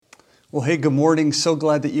Well, hey, good morning. So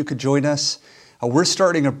glad that you could join us. We're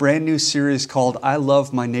starting a brand new series called I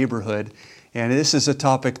Love My Neighborhood. And this is a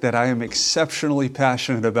topic that I am exceptionally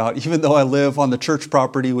passionate about, even though I live on the church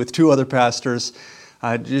property with two other pastors.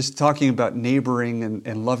 Just talking about neighboring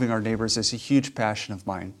and loving our neighbors is a huge passion of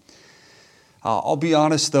mine. I'll be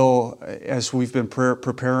honest, though, as we've been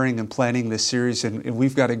preparing and planning this series, and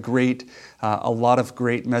we've got a lot of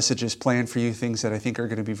great messages planned for you, things that I think are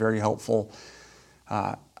going to be very helpful.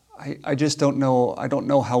 I just don't know. I don't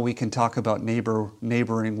know how we can talk about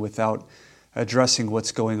neighboring without addressing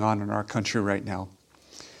what's going on in our country right now.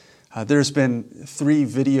 There's been 3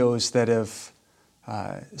 videos that have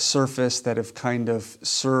surfaced that have kind of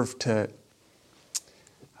served to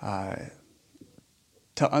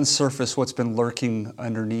unsurface what's been lurking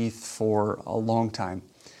underneath for a long time.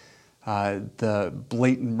 The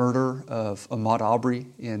blatant murder of Ahmaud Arbery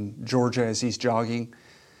in Georgia as he's jogging.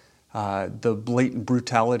 The blatant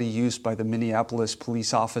brutality used by the Minneapolis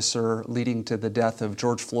police officer leading to the death of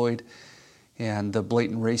George Floyd, and the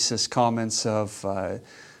blatant racist comments of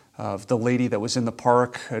the lady that was in the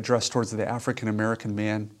park addressed towards the African American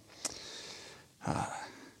man.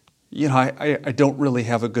 I don't really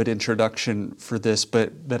have a good introduction for this,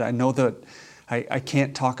 but I know that I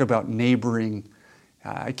can't talk about neighboring.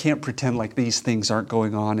 I can't pretend like these things aren't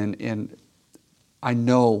going on, and I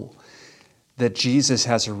know that Jesus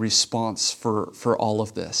has a response for all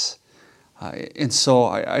of this. And so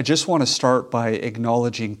I just want to start by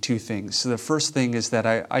acknowledging 2 things. So the first thing is that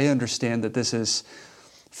I understand that this is,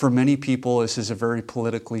 for many people, this is a very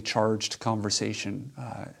politically charged conversation.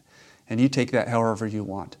 And you take that however you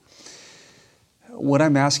want. What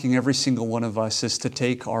I'm asking every single one of us is to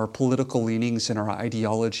take our political leanings and our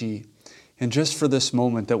ideology, and just for this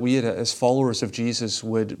moment, that we as followers of Jesus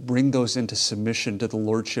would bring those into submission to the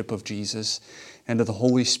Lordship of Jesus and to the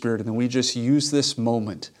Holy Spirit. And then we just use this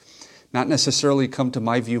moment, not necessarily come to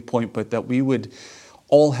my viewpoint, but that we would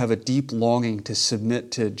all have a deep longing to submit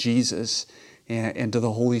to Jesus and to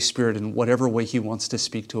the Holy Spirit in whatever way He wants to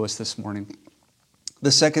speak to us this morning.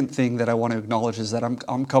 The second thing that I want to acknowledge is that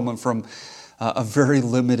I'm coming from a very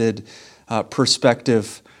limited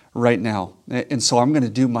perspective right now. And so I'm going to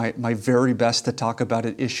do my very best to talk about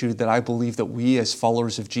an issue that I believe that we as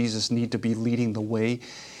followers of Jesus need to be leading the way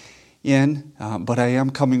in, but I am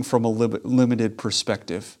coming from a limited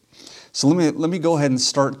perspective. So let me go ahead and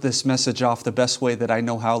start this message off the best way that I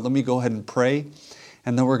know how. Let me go ahead and pray,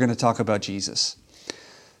 and then we're going to talk about Jesus.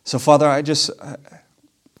 So Father, I just,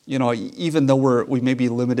 even though we may be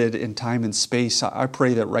limited in time and space, I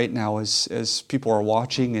pray that right now as people are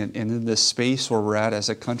watching and in this space where we're at as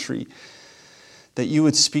a country, that you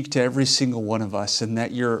would speak to every single one of us, and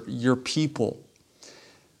that your people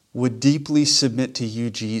would deeply submit to you,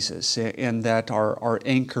 Jesus, and that our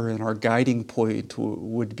anchor and our guiding point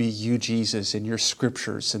would be you, Jesus, and your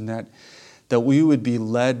scriptures, and that we would be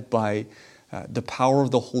led by the power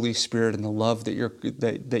of the Holy Spirit and the love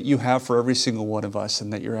that you have for every single one of us,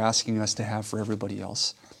 and that you're asking us to have for everybody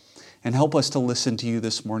else. And help us to listen to you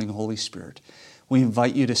this morning, Holy Spirit. We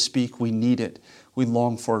invite you to speak. We need it. We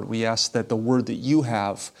long for it. We ask that the word that you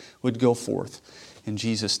have would go forth. In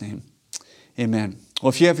Jesus' name, amen. Well,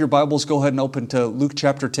 if you have your Bibles, go ahead and open to Luke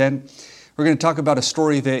chapter 10. We're going to talk about a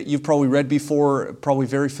story that you've probably read before, probably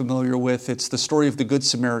very familiar with. It's the story of the Good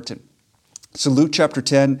Samaritan. So Luke chapter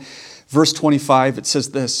 10, verse 25, it says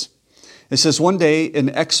this. It says, one day an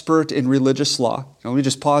expert in religious law. Now, let me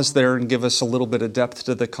just pause there and give us a little bit of depth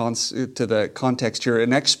to the context here.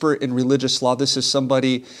 An expert in religious law, this is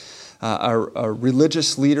somebody, a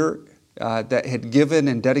religious leader that had given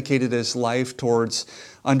and dedicated his life towards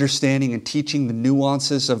understanding and teaching the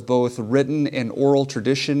nuances of both written and oral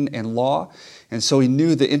tradition and law. And so he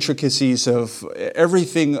knew the intricacies of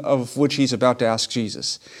everything of which he's about to ask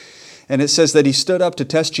Jesus. And it says that he stood up to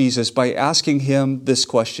test Jesus by asking him this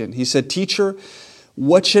question. He said, "Teacher,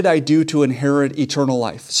 what should I do to inherit eternal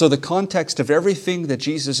life?" So the context of everything that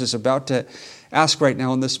Jesus is about to ask right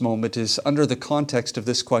now in this moment is under the context of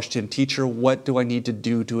this question, "Teacher, what do I need to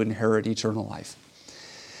do to inherit eternal life?"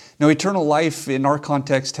 Now, eternal life in our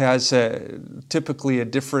context has typically a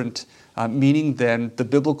different meaning than the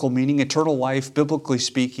biblical meaning. Eternal life, biblically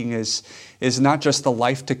speaking, is not just the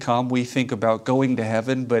life to come. We think about going to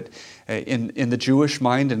heaven, but in the Jewish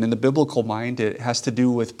mind and in the biblical mind, it has to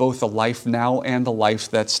do with both the life now and the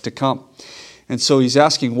life that's to come. And so he's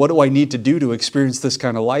asking, what do I need to do to experience this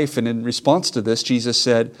kind of life? And in response to this, Jesus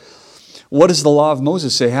said, "What does the law of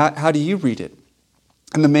Moses say? How do you read it?"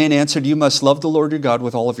 And the man answered, "You must love the Lord your God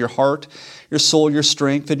with all of your heart, your soul, your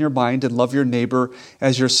strength, and your mind, and love your neighbor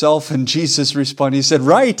as yourself." And Jesus responded, he said,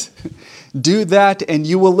 "Right, do that and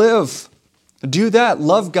you will live." Do that.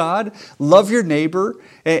 Love God, love your neighbor,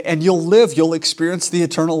 and you'll experience the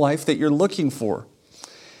eternal life that you're looking for.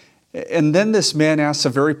 And then this man asks a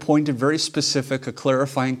very pointed, very specific, a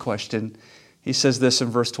clarifying question. He says this in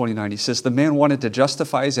verse 29. He says, the man wanted to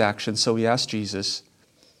justify his actions, so he asked Jesus,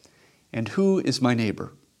 and who is my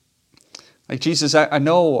neighbor? Like, Jesus, I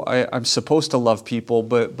know I'm supposed to love people,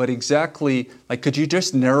 but exactly, like, could you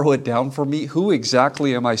just narrow it down for me? Who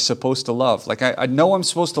exactly am I supposed to love? Like, I know I'm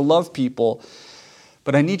supposed to love people,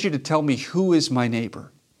 but I need you to tell me who is my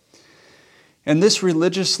neighbor. And this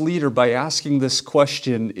religious leader, by asking this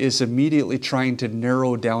question, is immediately trying to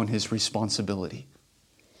narrow down his responsibility.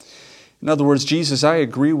 In other words, Jesus, I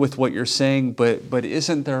agree with what you're saying, but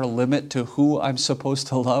isn't there a limit to who I'm supposed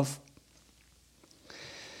to love?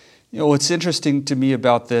 You know, what's interesting to me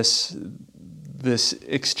about this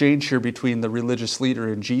exchange here between the religious leader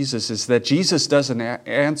and Jesus is that Jesus doesn't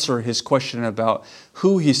answer his question about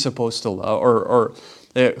who he's supposed to love or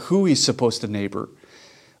who he's supposed to neighbor.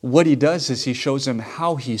 What he does is he shows him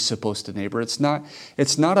how he's supposed to neighbor. It's not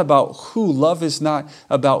about who. Love is not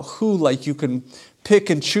about who, like you can pick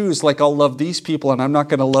and choose, like I'll love these people and I'm not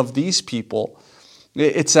going to love these people.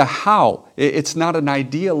 It's a how. It's not an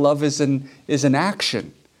idea. Love is an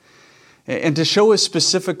action. And to show us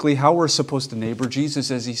specifically how we're supposed to neighbor,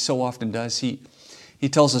 Jesus, as he so often does, he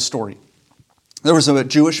tells a story. There was a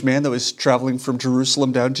Jewish man that was traveling from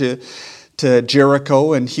Jerusalem down to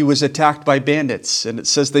Jericho, and he was attacked by bandits. And it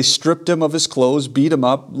says they stripped him of his clothes, beat him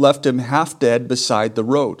up, left him half dead beside the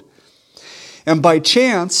road. And by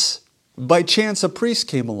chance, a priest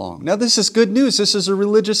came along. Now this is good news. This is a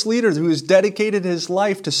religious leader who has dedicated his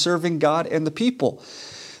life to serving God and the people.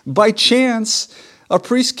 By chance, a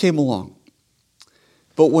priest came along.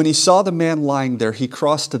 But when he saw the man lying there, he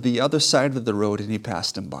crossed to the other side of the road and he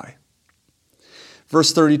passed him by.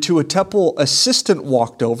 Verse 32, a temple assistant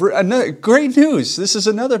walked over. Great news. This is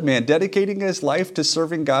another man dedicating his life to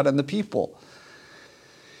serving God and the people.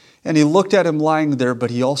 And he looked at him lying there,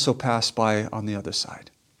 but he also passed by on the other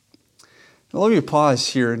side. Now, let me pause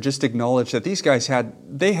here and just acknowledge that these guys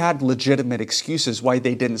had legitimate excuses why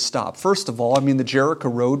they didn't stop. First of all, the Jericho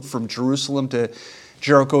road from Jerusalem to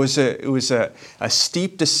Jericho was a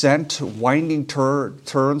steep descent, winding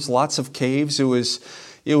turns, lots of caves. It was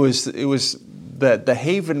the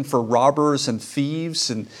haven for robbers and thieves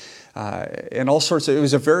and all sorts of. It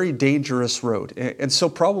was a very dangerous road, and so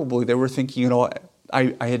probably they were thinking,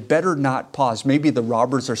 I had better not pause. Maybe the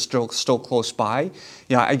robbers are still close by.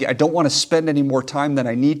 I don't want to spend any more time than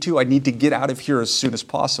I need to. I need to get out of here as soon as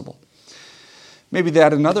possible. Maybe they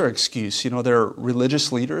had another excuse. They're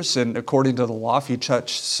religious leaders, and according to the law, if you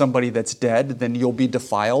touch somebody that's dead, then you'll be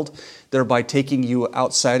defiled, thereby taking you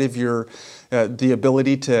outside of your the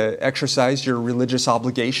ability to exercise your religious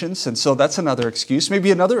obligations. And so that's another excuse.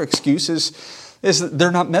 Maybe another excuse is that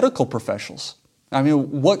they're not medical professionals.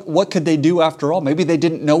 What could they do after all? Maybe they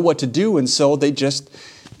didn't know what to do, and so they just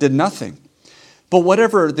did nothing. But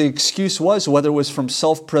whatever the excuse was, whether it was from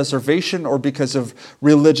self-preservation or because of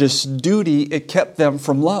religious duty, it kept them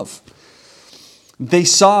from love. They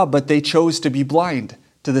saw, but they chose to be blind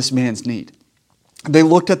to this man's need. They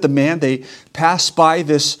looked at the man, they passed by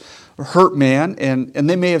this hurt man, and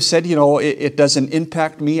they may have said, it doesn't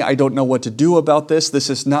impact me. I don't know what to do about this. This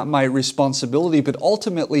is not my responsibility. But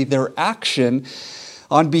ultimately, their action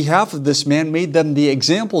on behalf of this man made them the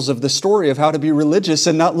examples of the story of how to be religious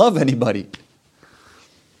and not love anybody.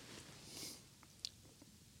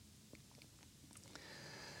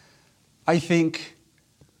 I think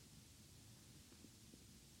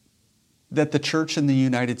that the church in the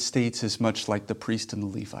United States is much like the priest and the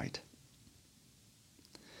Levite.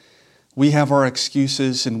 We have our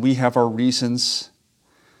excuses and we have our reasons.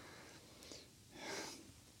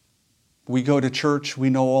 We go to church, we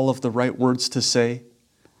know all of the right words to say,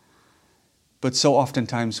 but so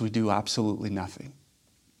oftentimes we do absolutely nothing.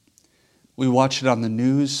 We watch it on the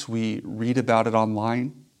news, we read about it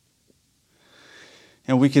online,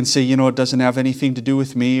 and we can say, it doesn't have anything to do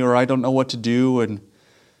with me, or I don't know what to do,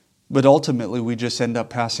 but ultimately we just end up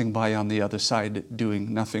passing by on the other side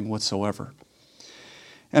doing nothing whatsoever.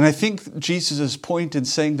 And I think Jesus' point in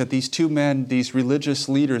saying that these two men, these religious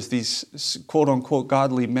leaders, these quote-unquote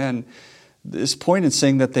godly men, this point in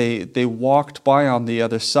saying that they walked by on the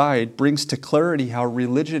other side brings to clarity how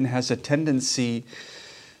religion has a tendency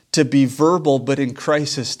to be verbal, but in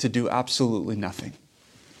crisis to do absolutely nothing.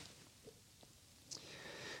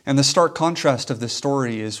 And the stark contrast of this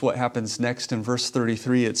story is what happens next in verse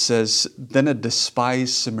 33. It says, then a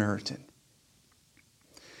despised Samaritan.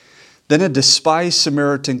 Then a despised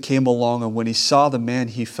Samaritan came along, and when he saw the man,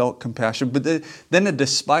 he felt compassion. But then a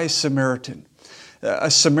despised Samaritan.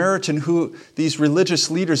 A Samaritan who these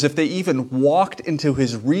religious leaders, if they even walked into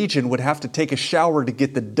his region, would have to take a shower to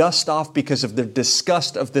get the dust off because of their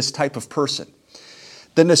disgust of this type of person.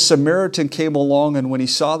 Then a Samaritan came along, and when he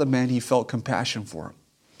saw the man, he felt compassion for him.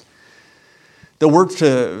 The word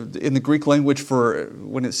in the Greek language for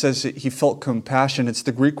when it says he felt compassion, it's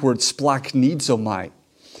the Greek word splachnizomai.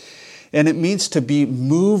 And it means to be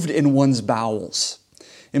moved in one's bowels.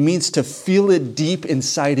 It means to feel it deep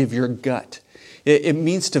inside of your gut. It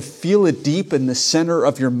means to feel it deep in the center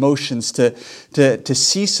of your emotions, to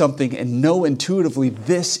see something and know intuitively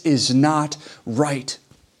this is not right.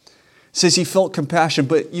 It says he felt compassion,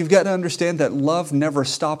 but you've got to understand that love never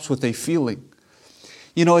stops with a feeling.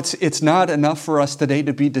 You know, it's not enough for us today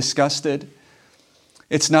to be disgusted.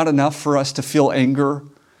 It's not enough for us to feel anger.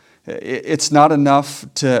 It's not enough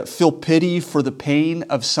to feel pity for the pain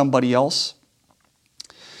of somebody else.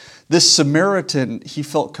 This Samaritan, he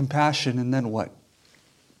felt compassion, and then what?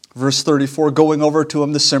 Verse 34, going over to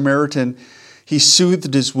him, the Samaritan, he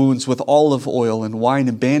soothed his wounds with olive oil and wine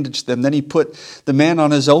and bandaged them. Then he put the man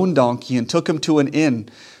on his own donkey and took him to an inn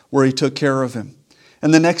where he took care of him.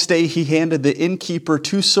 And the next day he handed the innkeeper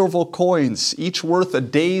 2 silver coins, each worth a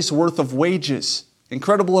day's worth of wages,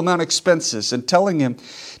 incredible amount of expenses, and telling him,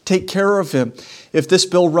 take care of him. If this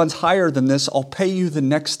bill runs higher than this, I'll pay you the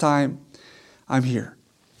next time I'm here.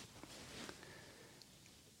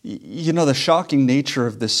 You know, the shocking nature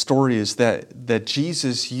of this story is that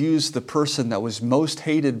Jesus used the person that was most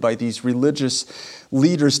hated by these religious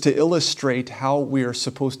leaders to illustrate how we are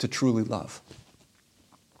supposed to truly love.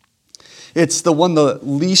 It's the one, the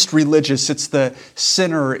least religious, it's the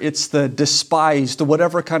sinner, it's the despised,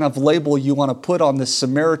 whatever kind of label you want to put on this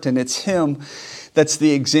Samaritan, it's him that's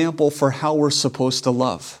the example for how we're supposed to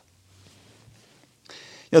love.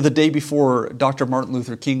 You know, the day before Dr. Martin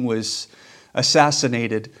Luther King was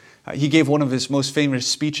assassinated, he gave one of his most famous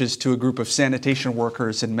speeches to a group of sanitation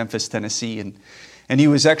workers in Memphis, Tennessee. And he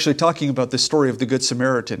was actually talking about the story of the Good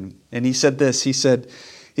Samaritan. And he said this, he said,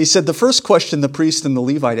 the first question the priest and the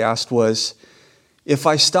Levite asked was, if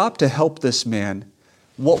I stop to help this man,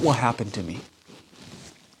 what will happen to me?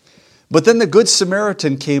 But then the Good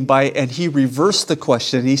Samaritan came by and he reversed the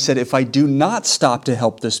question. He said, if I do not stop to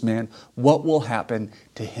help this man, what will happen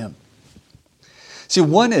to him? See,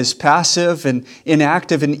 one is passive and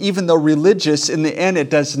inactive, and even though religious, in the end it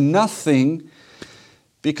does nothing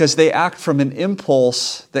because they act from an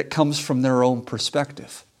impulse that comes from their own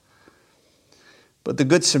perspective. But the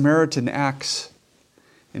Good Samaritan acts,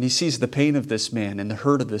 and he sees the pain of this man and the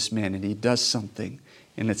hurt of this man, and he does something,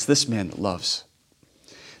 and it's this man that loves.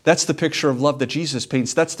 That's the picture of love that Jesus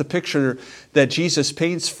paints. That's the picture that Jesus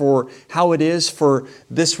paints for how it is for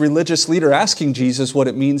this religious leader asking Jesus what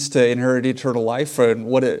it means to inherit eternal life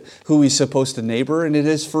and who he's supposed to neighbor. And it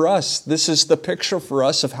is for us. This is the picture for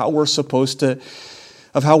us of how we're supposed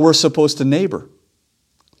to neighbor.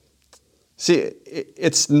 See,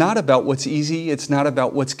 it's not about what's easy. It's not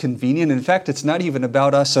about what's convenient. In fact, it's not even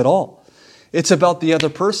about us at all. It's about the other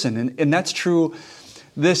person. And that's true.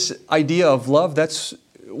 This idea of love, that's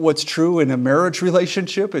what's true in a marriage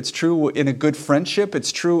relationship. It's true in a good friendship.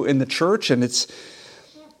 It's true in the church. And it's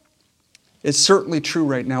certainly true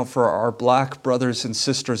right now for our black brothers and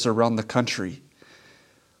sisters around the country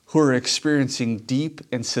who are experiencing deep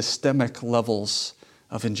and systemic levels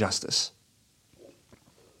of injustice.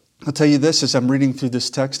 I'll tell you this, as I'm reading through this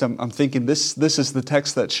text, I'm thinking this is the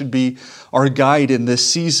text that should be our guide in this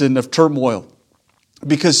season of turmoil.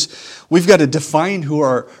 Because we've got to redefine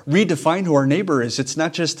who our neighbor is. It's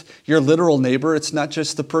not just your literal neighbor. It's not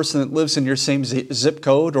just the person that lives in your same zip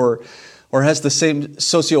code or has the same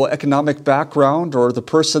socioeconomic background or the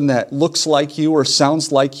person that looks like you or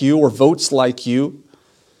sounds like you or votes like you.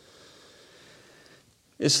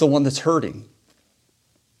 It's the one that's hurting.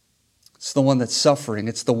 It's the one that's suffering.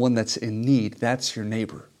 It's the one that's in need. That's your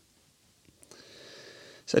neighbor.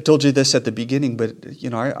 So I told you this at the beginning, but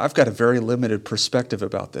I've got a very limited perspective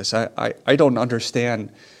about this. I don't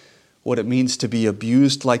understand what it means to be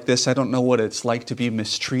abused like this. I don't know what it's like to be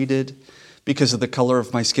mistreated because of the color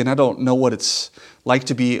of my skin. I don't know what it's like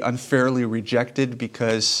to be unfairly rejected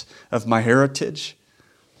because of my heritage.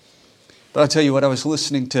 But I'll tell you what, I was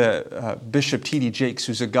listening to Bishop T.D. Jakes,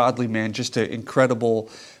 who's a godly man, just an incredible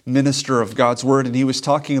minister of God's Word, and he was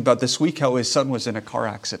talking about this week how his son was in a car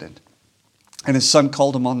accident. And his son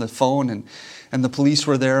called him on the phone, and the police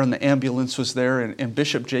were there, and the ambulance was there. And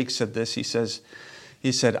Bishop Jakes said this.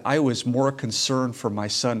 He said, I was more concerned for my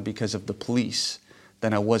son because of the police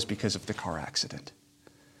than I was because of the car accident.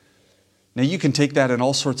 Now, you can take that in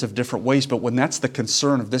all sorts of different ways, but when that's the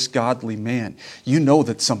concern of this godly man, you know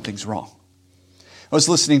that something's wrong. I was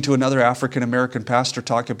listening to another African-American pastor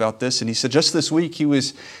talk about this, and he said just this week he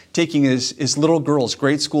was taking his little girls,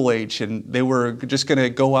 grade school age, and they were just going to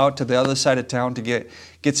go out to the other side of town to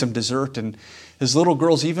get some dessert. And his little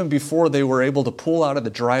girls, even before they were able to pull out of the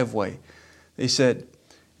driveway, they said,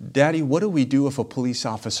 "Daddy, what do we do if a police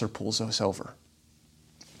officer pulls us over?"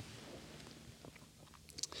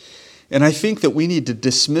 And I think that we need to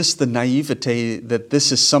dismiss the naivete that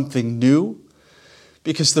this is something new,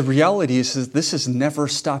 because the reality is that this has never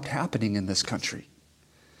stopped happening in this country.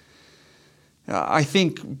 I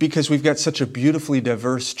think because we've got such a beautifully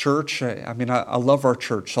diverse church, I love our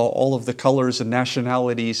church, all of the colors and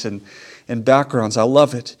nationalities and backgrounds, I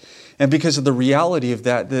love it. And because of the reality of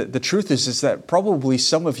that, the truth is that probably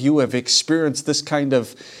some of you have experienced this kind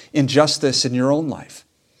of injustice in your own life.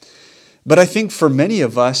 But I think for many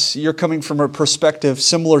of us, you're coming from a perspective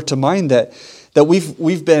similar to mine, that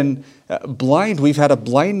we've been blind. We've had a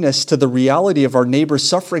blindness to the reality of our neighbor's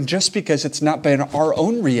suffering just because it's not been our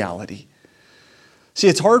own reality. See,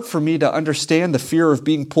 it's hard for me to understand the fear of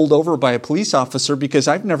being pulled over by a police officer because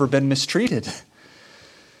I've never been mistreated.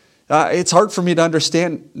 It's hard for me to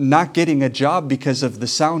understand not getting a job because of the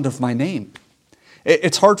sound of my name.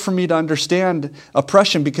 It's hard for me to understand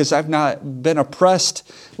oppression because I've not been oppressed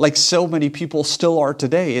like so many people still are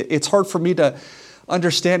today. It's hard for me to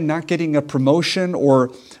understand not getting a promotion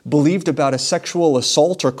or believed about a sexual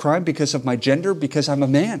assault or crime because of my gender, because I'm a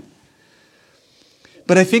man.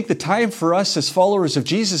 But I think the time for us as followers of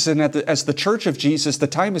Jesus and as the church of Jesus, the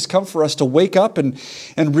time has come for us to wake up and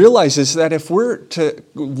realize is that if we're to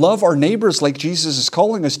love our neighbors like Jesus is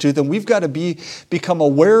calling us to, then we've got to become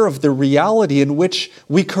aware of the reality in which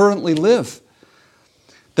we currently live.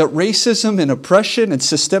 That racism and oppression and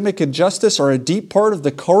systemic injustice are a deep part of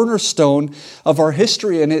the cornerstone of our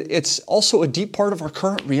history, and it's also a deep part of our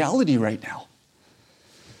current reality right now.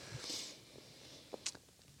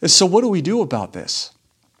 And so what do we do about this?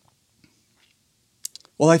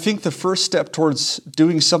 Well, I think the first step towards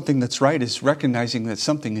doing something that's right is recognizing that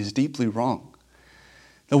something is deeply wrong.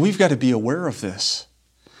 That we've got to be aware of this.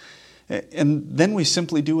 And then we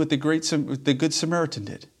simply do what the Good Samaritan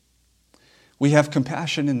did. We have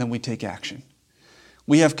compassion and then we take action.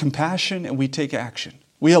 We have compassion and we take action.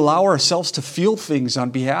 We allow ourselves to feel things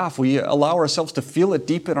on behalf. We allow ourselves to feel it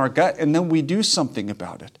deep in our gut, and then we do something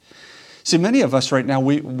about it. See, many of us right now,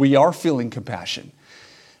 we are feeling compassion.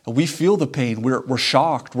 We feel the pain. We're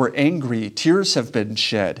shocked. We're angry. Tears have been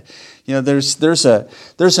shed. You know, there's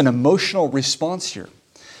an emotional response here.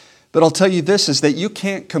 But I'll tell you this, is that you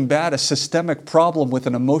can't combat a systemic problem with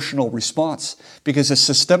an emotional response, because a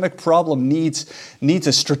systemic problem needs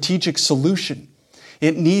a strategic solution.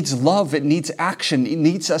 It needs love. It needs action. It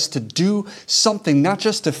needs us to do something, not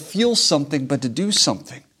just to feel something, but to do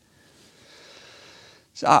something.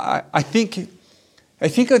 So I think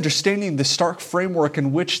understanding the stark framework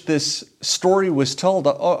in which this story was told,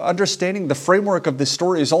 understanding the framework of this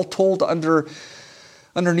story is all told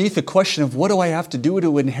underneath the question of what do I have to do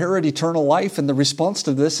to inherit eternal life? And the response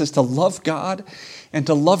to this is to love God and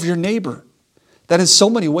to love your neighbor. That in so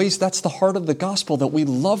many ways, that's the heart of the gospel, that we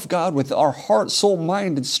love God with our heart, soul,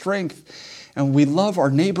 mind, and strength, and we love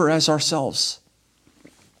our neighbor as ourselves.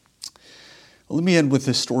 Well, let me end with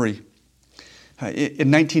this story. In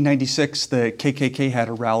 1996, the KKK had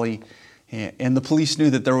a rally, and the police knew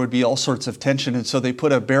that there would be all sorts of tension, and so they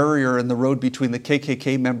put a barrier in the road between the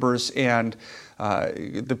KKK members and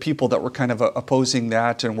the people that were kind of opposing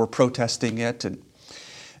that and were protesting it. And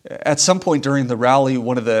at some point during the rally,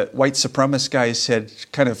 one of the white supremacist guys had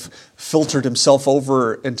kind of filtered himself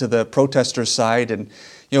over into the protesters' side, and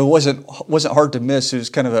it wasn't hard to miss. He was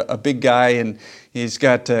kind of a big guy, and he's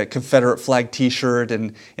got a Confederate flag T-shirt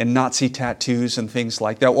and Nazi tattoos and things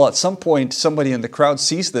like that. Well, at some point, somebody in the crowd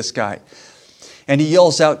sees this guy, and he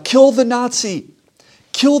yells out, "Kill the Nazi!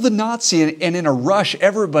 Kill the Nazi!" And in a rush,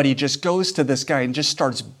 everybody just goes to this guy and just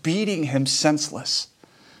starts beating him senseless.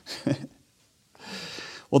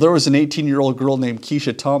 Well, there was an 18-year-old girl named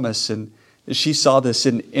Keisha Thomas, and she saw this,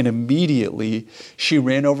 and immediately she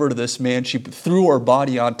ran over to this man. She threw her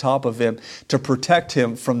body on top of him to protect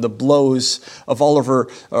him from the blows of all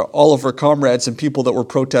of her comrades and people that were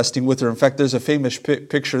protesting with her. In fact, there's a famous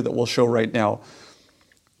picture that we'll show right now.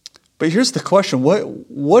 But here's the question: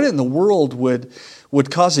 what in the world would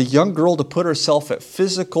cause a young girl to put herself at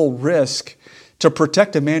physical risk to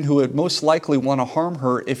protect a man who would most likely want to harm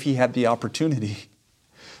her if he had the opportunity?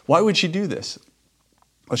 Why would she do this?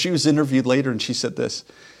 Well, she was interviewed later, and she said this.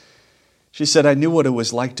 She said, "I knew what it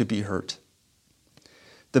was like to be hurt.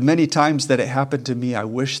 The many times that it happened to me, I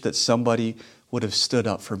wish that somebody would have stood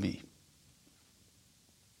up for me."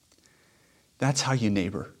 That's how you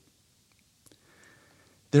neighbor.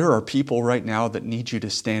 There are people right now that need you to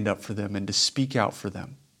stand up for them and to speak out for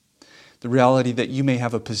them. The reality that you may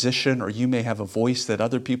have a position or you may have a voice that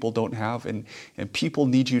other people don't have, and people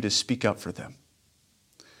need you to speak up for them.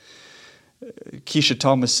 Keisha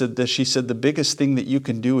Thomas said this. She said, the biggest thing that you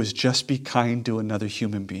can do is just be kind to another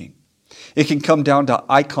human being. It can come down to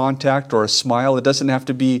eye contact or a smile. It doesn't have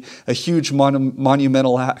to be a huge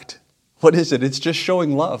monumental act. What is it? It's just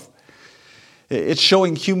showing love. It's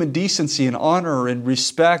showing human decency and honor and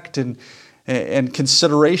respect and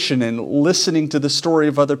consideration and listening to the story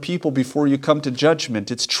of other people before you come to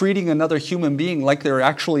judgment. It's treating another human being like they're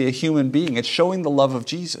actually a human being. It's showing the love of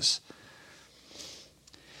Jesus.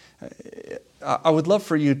 I would love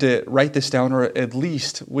for you to write this down, or at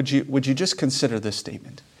least would you just consider this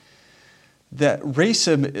statement. That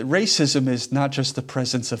racism is not just the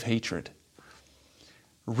presence of hatred.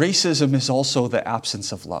 Racism is also the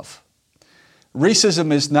absence of love.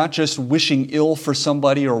 Racism is not just wishing ill for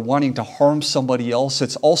somebody or wanting to harm somebody else.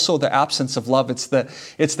 It's also the absence of love. It's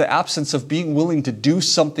the absence of being willing to do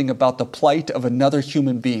something about the plight of another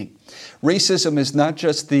human being. Racism is not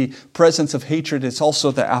just the presence of hatred, it's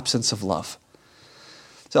also the absence of love.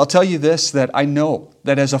 So I'll tell you this, that I know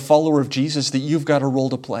that as a follower of Jesus that you've got a role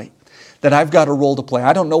to play. That I've got a role to play.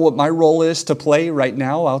 I don't know what my role is to play right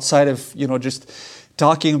now outside of, just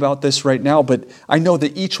talking about this right now, but I know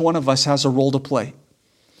that each one of us has a role to play.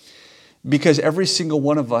 Because every single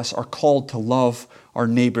one of us are called to love our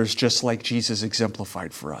neighbors just like Jesus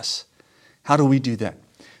exemplified for us. How do we do that?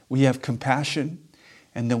 We have compassion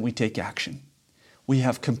and then we take action. We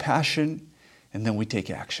have compassion and then we take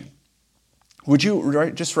action. Would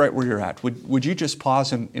you, just right where you're at, would you just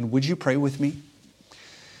pause and would you pray with me?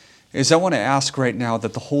 As I want to ask right now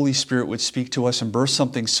that the Holy Spirit would speak to us and burst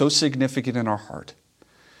something so significant in our heart.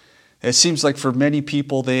 It seems like for many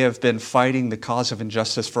people, they have been fighting the cause of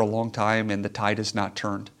injustice for a long time and the tide has not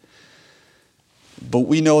turned. But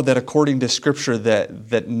we know that according to Scripture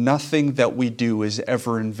that nothing that we do is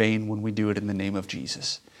ever in vain when we do it in the name of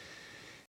Jesus.